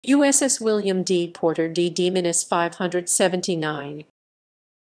USS William D. Porter DD-579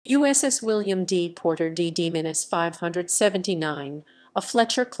 USS William D. Porter DD-579, a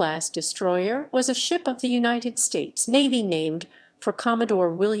Fletcher-class destroyer, was a ship of the United States Navy named for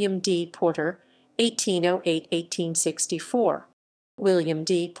Commodore William D. Porter, 1808–1864. William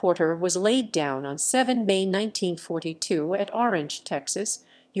D. Porter was laid down on 7 May 1942 at Orange, Texas,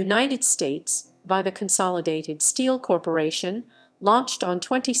 United States, by the Consolidated Steel Corporation, launched on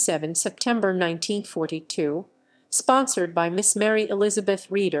 27 September 1942, sponsored by Miss Mary Elizabeth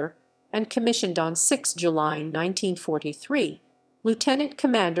Reader, and commissioned on 6 July 1943, Lieutenant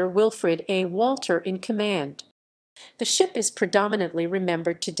Commander Wilfred A. Walter in command. The ship is predominantly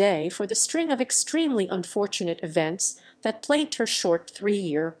remembered today for the string of extremely unfortunate events that plagued her short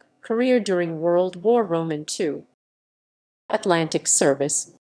 3-year career during World War II. Atlantic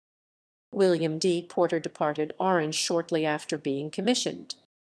service. William D. Porter departed Orange shortly after being commissioned.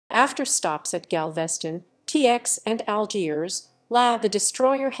 After stops at Galveston, TX, and Algiers, the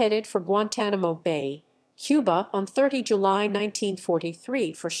destroyer headed for Guantanamo Bay, Cuba, on 30 July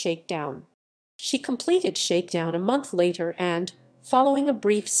 1943 for shakedown. She completed shakedown a month later and, following a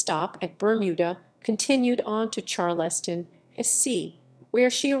brief stop at Bermuda, continued on to Charleston, SC, where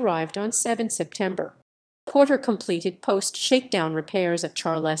she arrived on 7 September. Porter completed post-shakedown repairs at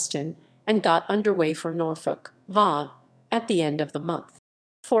Charleston and got underway for Norfolk, VA, at the end of the month.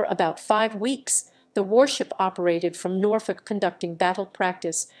 For about 5 weeks, the warship operated from Norfolk, conducting battle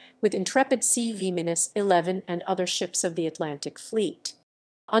practice with intrepid CV-11 and other ships of the Atlantic Fleet.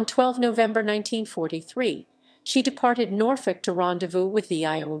 On 12 November 1943, she departed Norfolk to rendezvous with the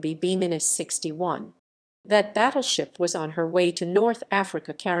Iowa B-61. That battleship was on her way to North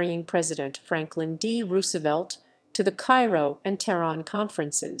Africa, carrying President Franklin D. Roosevelt to the Cairo and Tehran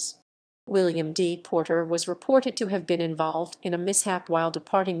conferences. William D. Porter was reported to have been involved in a mishap while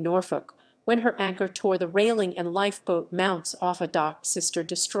departing Norfolk, when her anchor tore the railing and lifeboat mounts off a docked sister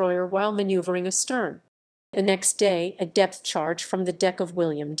destroyer while maneuvering astern. The next day, a depth charge from the deck of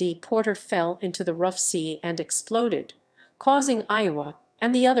William D. Porter fell into the rough sea and exploded, causing Iowa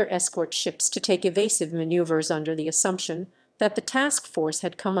and the other escort ships to take evasive maneuvers under the assumption that the task force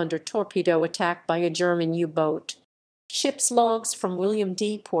had come under torpedo attack by a German U-boat. Ship's logs from William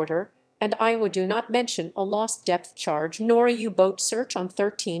D. Porter and Iowa do not mention a lost depth charge nor a U-boat search on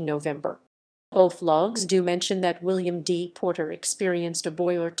 13 November. Both logs do mention that William D. Porter experienced a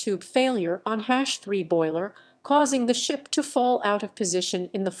boiler tube failure on #3 boiler, causing the ship to fall out of position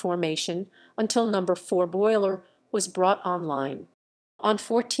in the formation until No. 4 boiler was brought online. On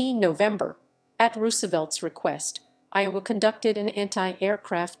 14 November, at Roosevelt's request, Iowa conducted an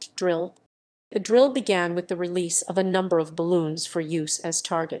anti-aircraft drill. The drill began with the release of a number of balloons for use as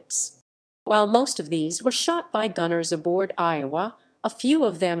targets. While most of these were shot by gunners aboard Iowa, a few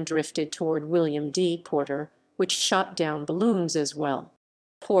of them drifted toward William D. Porter, which shot down balloons as well.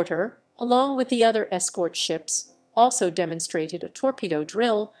 Porter, along with the other escort ships, also demonstrated a torpedo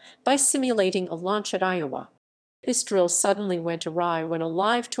drill by simulating a launch at Iowa. This drill suddenly went awry when a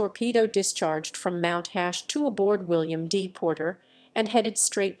live torpedo discharged from Mount #2 aboard William D. Porter and headed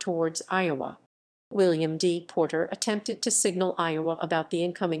straight towards Iowa. William D. Porter attempted to signal Iowa about the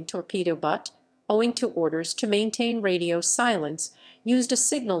incoming torpedo, but, owing to orders to maintain radio silence, used a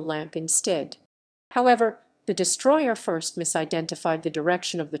signal lamp instead. However, the destroyer first misidentified the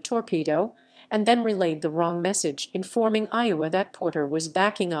direction of the torpedo and then relayed the wrong message, informing Iowa that Porter was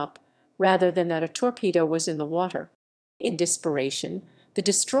backing up rather than that a torpedo was in the water. In desperation, the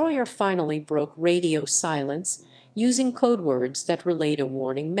destroyer finally broke radio silence, using code words that relayed a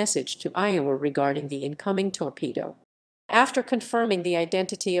warning message to Iowa regarding the incoming torpedo. After confirming the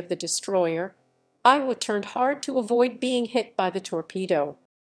identity of the destroyer, Iowa turned hard to avoid being hit by the torpedo.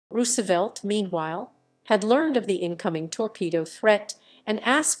 Roosevelt, meanwhile, had learned of the incoming torpedo threat and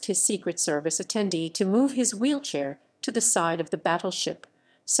asked his Secret Service attendee to move his wheelchair to the side of the battleship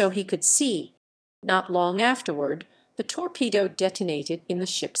so he could see. Not long afterward, the torpedo detonated in the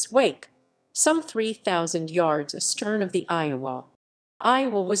ship's wake, some 3,000 yards astern of the Iowa.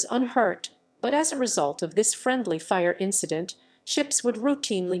 Iowa was unhurt, but as a result of this friendly fire incident, ships would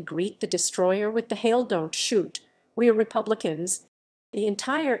routinely greet the destroyer with the "Hail, don't shoot, we're Republicans." The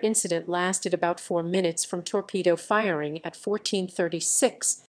entire incident lasted about 4 minutes from torpedo firing at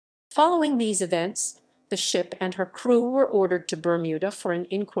 14:36. Following these events, the ship and her crew were ordered to Bermuda for an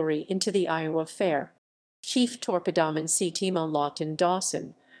inquiry into the Iowa affair. Chief Torpedoman C.T. Lawton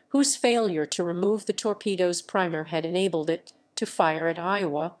Dawson, whose failure to remove the torpedo's primer had enabled it to fire at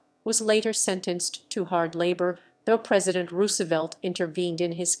Iowa, was later sentenced to hard labor, though President Roosevelt intervened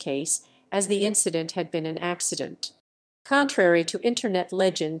in his case, as the incident had been an accident. Contrary to Internet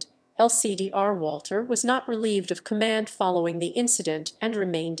legend, LCDR Walter was not relieved of command following the incident and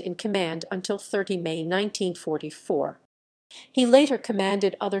remained in command until 30 May 1944. He later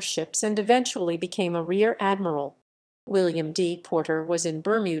commanded other ships and eventually became a rear admiral. William D. Porter was in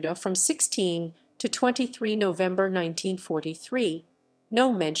Bermuda from 16 to 23 November 1943.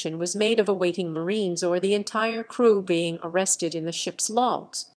 No mention was made of awaiting Marines or the entire crew being arrested in the ship's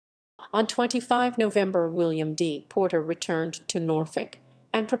logs. On 25 November, William D. Porter returned to Norfolk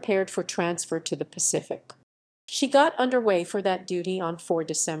and prepared for transfer to the Pacific. She got underway for that duty on 4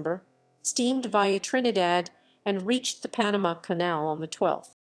 December, steamed via Trinidad, and reached the Panama Canal on the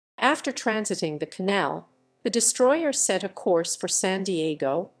 12th. After transiting the canal, the destroyer set a course for San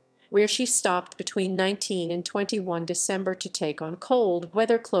Diego, where she stopped between 19 and 21 December to take on cold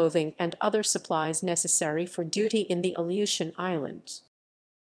weather clothing and other supplies necessary for duty in the Aleutian Islands.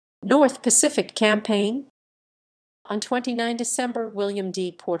 North Pacific Campaign. On 29 December, William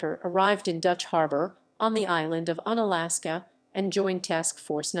D. Porter arrived in Dutch Harbor on the island of Unalaska and joined Task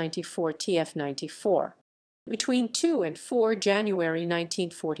Force 94 TF-94. Between 2 and 4 January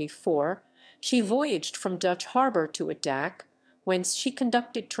 1944, she voyaged from Dutch Harbor to Adak, whence she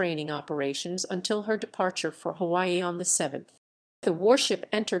conducted training operations until her departure for Hawaii on the 7th. The warship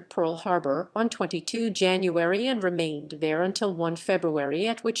entered Pearl Harbor on 22 January and remained there until 1 February,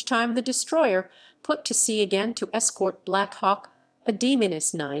 at which time the destroyer put to sea again to escort Black Hawk, a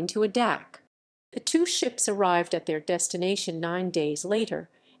D-9 to Adak. The two ships arrived at their destination 9 days later,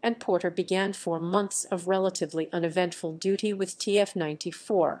 and Porter began 4 months of relatively uneventful duty with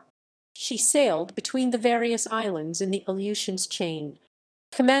TF-94. She sailed between the various islands in the Aleutians chain.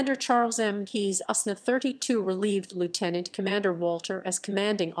 Commander Charles M. Keyes USNA 32 relieved Lieutenant Commander Walter as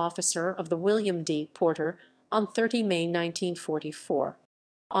commanding officer of the William D. Porter on 30 May 1944.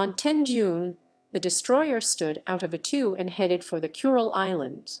 On 10 June, the destroyer stood out of Attu and headed for the Kuril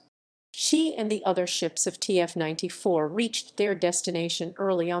Islands. She and the other ships of TF-94 reached their destination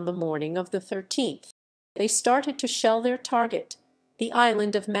early on the morning of the 13th. They started to shell their target, the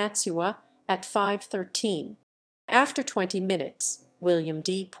island of Matsua, at 5:13. After 20 minutes, William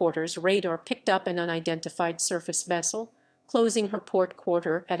D. Porter's radar picked up an unidentified surface vessel, closing her port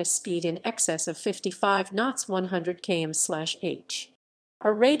quarter at a speed in excess of 55 knots 100 km/h.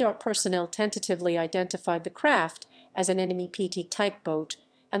 Her radar personnel tentatively identified the craft as an enemy PT-type boat,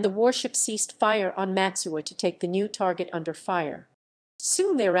 and the warship ceased fire on Matsua to take the new target under fire.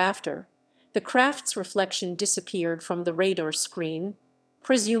 Soon thereafter, the craft's reflection disappeared from the radar screen,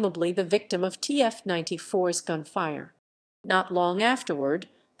 presumably the victim of TF-94's gunfire. Not long afterward,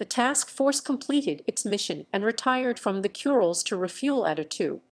 the task force completed its mission and retired from the Kurils to refuel at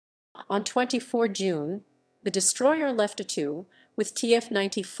Attu. On 24 June, the destroyer left Attu with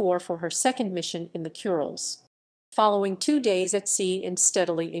TF-94 for her second mission in the Kurils. Following 2 days at sea in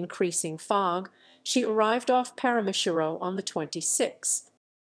steadily increasing fog, she arrived off Parameshiro on the 26th.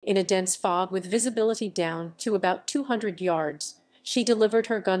 In a dense fog with visibility down to about 200 yards, she delivered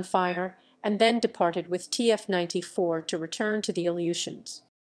her gunfire and then departed with TF-94 to return to the Aleutians.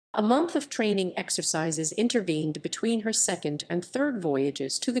 A month of training exercises intervened between her second and third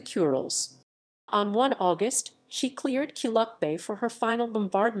voyages to the Kurils. On 1 August, she cleared Kiluk Bay for her final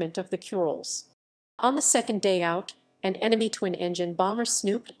bombardment of the Kurils. On the second day out, an enemy twin-engine bomber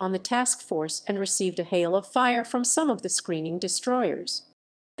snooped on the task force and received a hail of fire from some of the screening destroyers.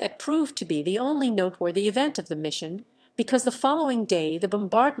 That proved to be the only noteworthy event of the mission, because the following day the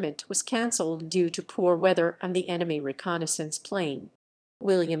bombardment was cancelled due to poor weather and the enemy reconnaissance plane.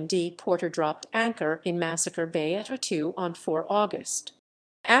 William D. Porter dropped anchor in Massacre Bay at Attu on 4 August.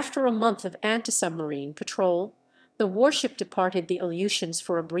 After a month of anti-submarine patrol, the warship departed the Aleutians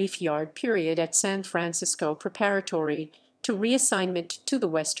for a brief yard period at San Francisco preparatory to reassignment to the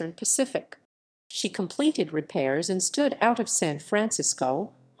Western Pacific. She completed repairs and stood out of San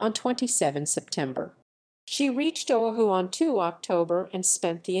Francisco on 27 September. She reached Oahu on 2 October and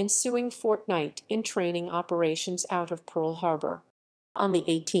spent the ensuing fortnight in training operations out of Pearl Harbor. On the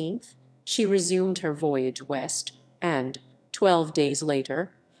 18th, she resumed her voyage west, and, 12 days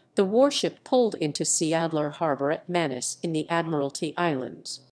later, the warship pulled into Seadler Harbor at Manus in the Admiralty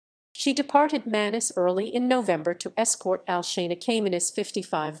Islands. She departed Manus early in November to escort Alshana Kamenis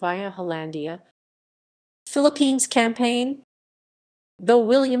 55 via Hollandia. Philippines Campaign. Though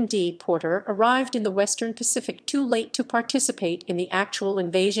William D. Porter arrived in the Western Pacific too late to participate in the actual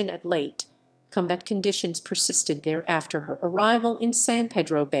invasion at Leyte, combat conditions persisted there after her arrival in San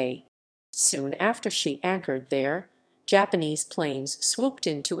Pedro Bay. Soon after she anchored there, Japanese planes swooped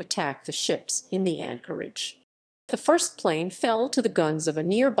in to attack the ships in the anchorage. The first plane fell to the guns of a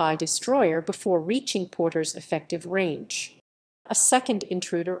nearby destroyer before reaching Porter's effective range. A second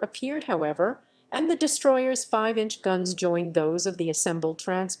intruder appeared, however, and the destroyer's 5-inch guns joined those of the assembled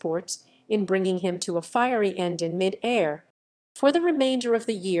transports in bringing him to a fiery end in mid-air. For the remainder of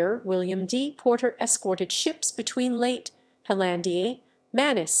the year, William D. Porter escorted ships between Leyte, Hollandia,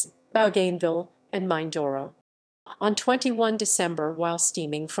 Manus, Bougainville, and Mindoro. On 21 December, while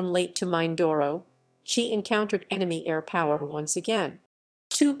steaming from Leyte to Mindoro, she encountered enemy air power once again.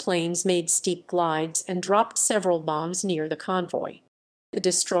 2 planes made steep glides and dropped several bombs near the convoy. The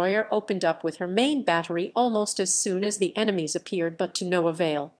destroyer opened up with her main battery almost as soon as the enemies appeared, but to no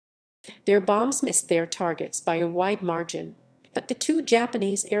avail. Their bombs missed their targets by a wide margin, but the 2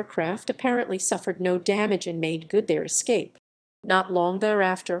 Japanese aircraft apparently suffered no damage and made good their escape. Not long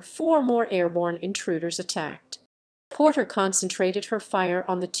thereafter, 4 more airborne intruders attacked. Porter concentrated her fire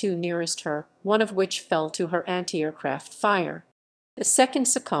on the 2 nearest her, one of which fell to her anti-aircraft fire. The second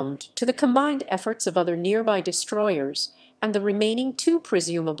succumbed to the combined efforts of other nearby destroyers, and the remaining 2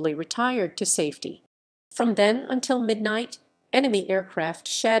 presumably retired to safety. From then until midnight, enemy aircraft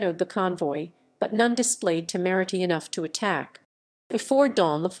shadowed the convoy, but none displayed temerity enough to attack. Before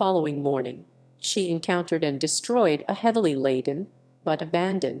dawn the following morning, she encountered and destroyed a heavily laden, but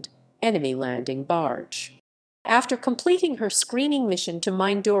abandoned, enemy landing barge. After completing her screening mission to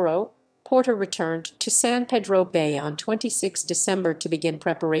Mindoro, Porter returned to San Pedro Bay on 26 December to begin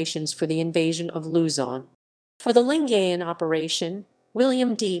preparations for the invasion of Luzon. For the Lingayen operation,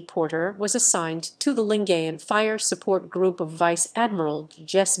 William D. Porter was assigned to the Lingayen Fire Support Group of Vice Admiral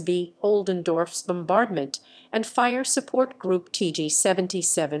Jess B. Oldendorf's bombardment and Fire Support Group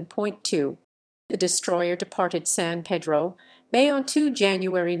TG-77.2. The destroyer departed San Pedro Bay on 2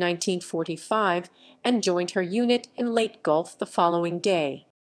 January 1945 and joined her unit in Leyte Gulf the following day.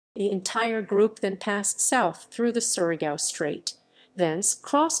 The entire group then passed south through the Surigao Strait, thence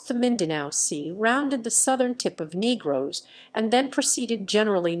crossed the Mindanao Sea, rounded the southern tip of Negros, and then proceeded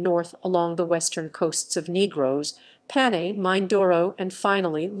generally north along the western coasts of Negros, Panay, Mindoro, and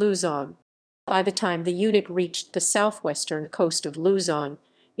finally Luzon. By the time the unit reached the southwestern coast of Luzon,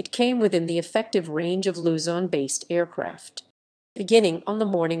 it came within the effective range of Luzon-based aircraft. Beginning on the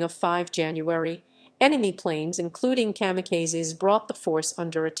morning of 5 January, enemy planes, including kamikazes, brought the force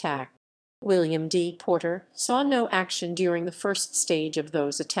under attack. William D. Porter saw no action during the first stage of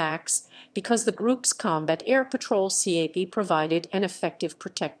those attacks because the group's Combat Air Patrol CAP provided an effective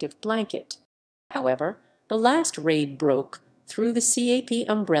protective blanket. However, the last raid broke through the CAP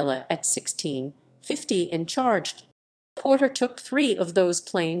umbrella at 16:50 and charged. Porter took 3 of those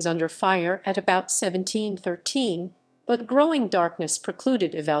planes under fire at about 17:13, but growing darkness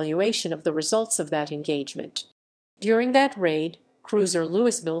precluded evaluation of the results of that engagement. During that raid, cruiser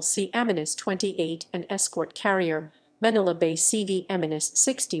Louisville C. Aminis 28 and escort carrier Manila Bay CV Aminis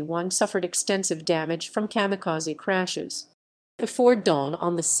 61 suffered extensive damage from kamikaze crashes. Before dawn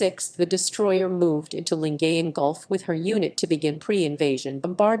on the 6th, the destroyer moved into Lingayen Gulf with her unit to begin pre-invasion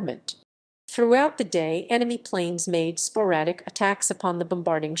bombardment. Throughout the day, enemy planes made sporadic attacks upon the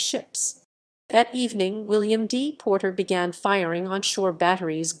bombarding ships. That evening, William D. Porter began firing on shore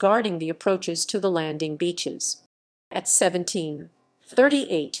batteries guarding the approaches to the landing beaches. At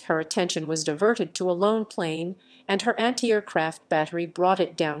 17:38, her attention was diverted to a lone plane, and her anti-aircraft battery brought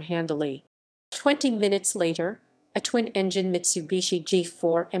it down handily. 20 minutes later, a twin-engine Mitsubishi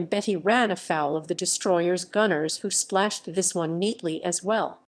G4 Mbeti ran afoul of the destroyer's gunners, who splashed this one neatly as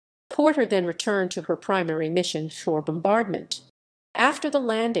well. Porter then returned to her primary mission, shore bombardment. After the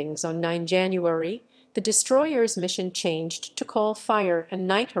landings on 9 January, the destroyer's mission changed to call fire and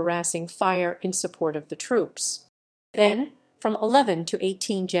night harassing fire in support of the troops. Then, from 11 to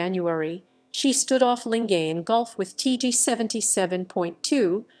 18 January, she stood off Lingayen Gulf with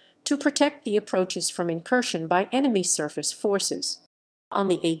TG-77.2 to protect the approaches from incursion by enemy surface forces. On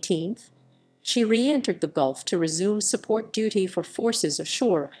the 18th, she re-entered the Gulf to resume support duty for forces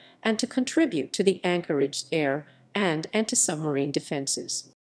ashore and to contribute to the anchorage air and anti-submarine defenses.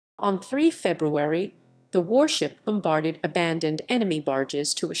 On 3 February, the warship bombarded abandoned enemy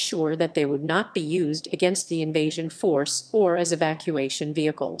barges to assure that they would not be used against the invasion force or as evacuation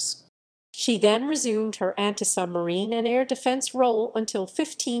vehicles. She then resumed her anti-submarine and air defense role until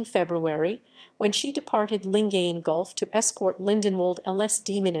 15 February, when she departed Lingayen Gulf to escort Lindenwold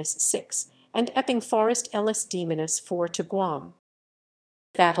LS-D-6 and Epping Forest LS-D-4 to Guam.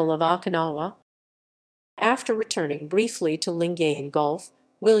 Battle of Okinawa. After returning briefly to Lingayen Gulf,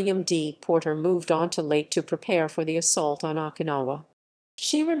 William D. Porter moved on to Leyte to prepare for the assault on Okinawa.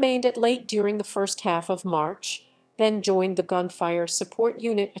 She remained at Leyte during the first half of March, then joined the gunfire support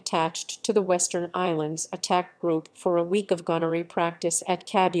unit attached to the Western Islands Attack Group for a week of gunnery practice at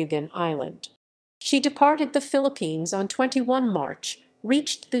Cabugan Island. She departed the Philippines on 21 March,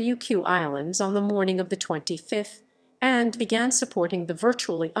 reached the UQ Islands on the morning of the 25th, and began supporting the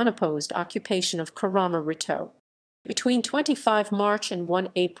virtually unopposed occupation of Kerama Rito. Between 25 March and 1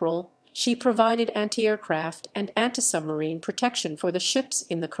 April, she provided anti-aircraft and anti-submarine protection for the ships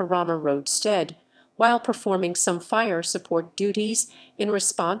in the Kerama roadstead, while performing some fire support duties in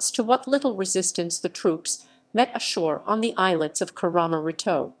response to what little resistance the troops met ashore on the islets of Kerama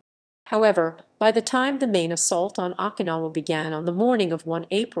Rito. However, by the time the main assault on Okinawa began on the morning of 1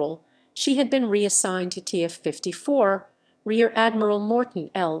 April, she had been reassigned to TF-54, Rear Admiral Morton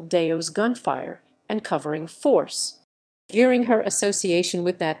L. Deo's gunfire and covering force. During her association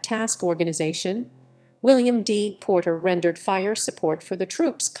with that task organization, William D. Porter rendered fire support for the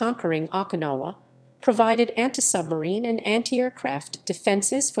troops conquering Okinawa, provided anti-submarine and anti-aircraft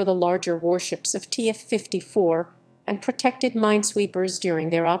defenses for the larger warships of TF-54, and protected minesweepers during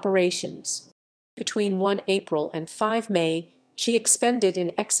their operations. Between 1 April and 5 May, she expended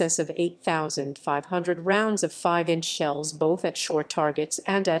in excess of 8,500 rounds of 5-inch shells both at shore targets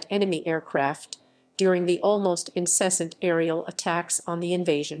and at enemy aircraft during the almost incessant aerial attacks on the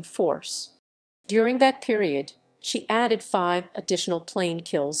invasion force. During that period, she added 5 additional plane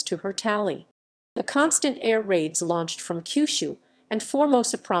kills to her tally. The constant air raids launched from Kyushu and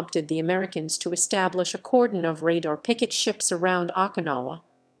Formosa prompted the Americans to establish a cordon of radar picket ships around Okinawa,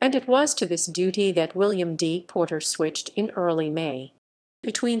 and it was to this duty that William D. Porter switched in early May.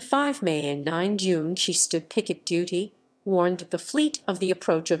 Between 5 May and 9 June she stood picket duty, warned the fleet of the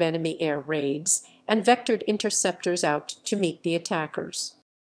approach of enemy air raids, and vectored interceptors out to meet the attackers.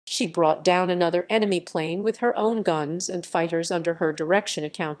 She brought down another enemy plane with her own guns, and fighters under her direction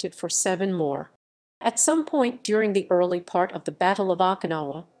accounted for 7 more. At some point during the early part of the Battle of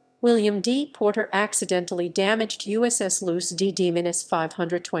Okinawa, William D. Porter accidentally damaged USS William D.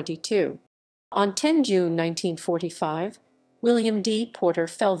 DD-579. On 10 June 1945, William D. Porter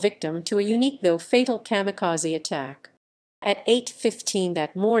fell victim to a unique though fatal kamikaze attack. At 8:15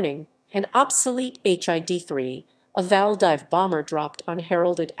 that morning, an obsolete HID-3, a Valdive bomber, dropped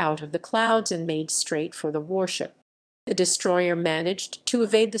unheralded out of the clouds and made straight for the warship. The destroyer managed to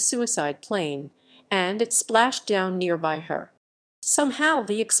evade the suicide plane, and it splashed down nearby her. Somehow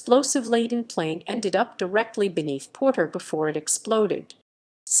the explosive-laden plane ended up directly beneath Porter before it exploded.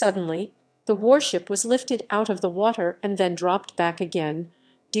 Suddenly, the warship was lifted out of the water and then dropped back again,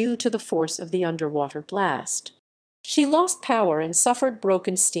 due to the force of the underwater blast. She lost power and suffered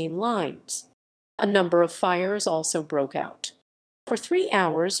broken steam lines. A number of fires also broke out. For 3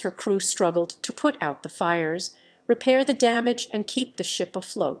 hours her crew struggled to put out the fires, repair the damage, and keep the ship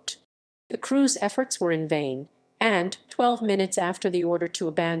afloat. The crew's efforts were in vain, and 12 minutes after the order to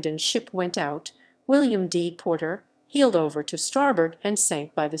abandon ship went out, William D. Porter heeled over to starboard and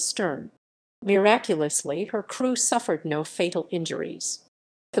sank by the stern. Miraculously, her crew suffered no fatal injuries.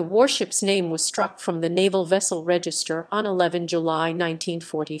 The warship's name was struck from the Naval Vessel Register on 11 July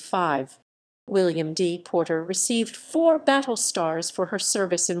 1945. William D. Porter received 4 battle stars for her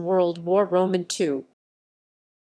service in World War II.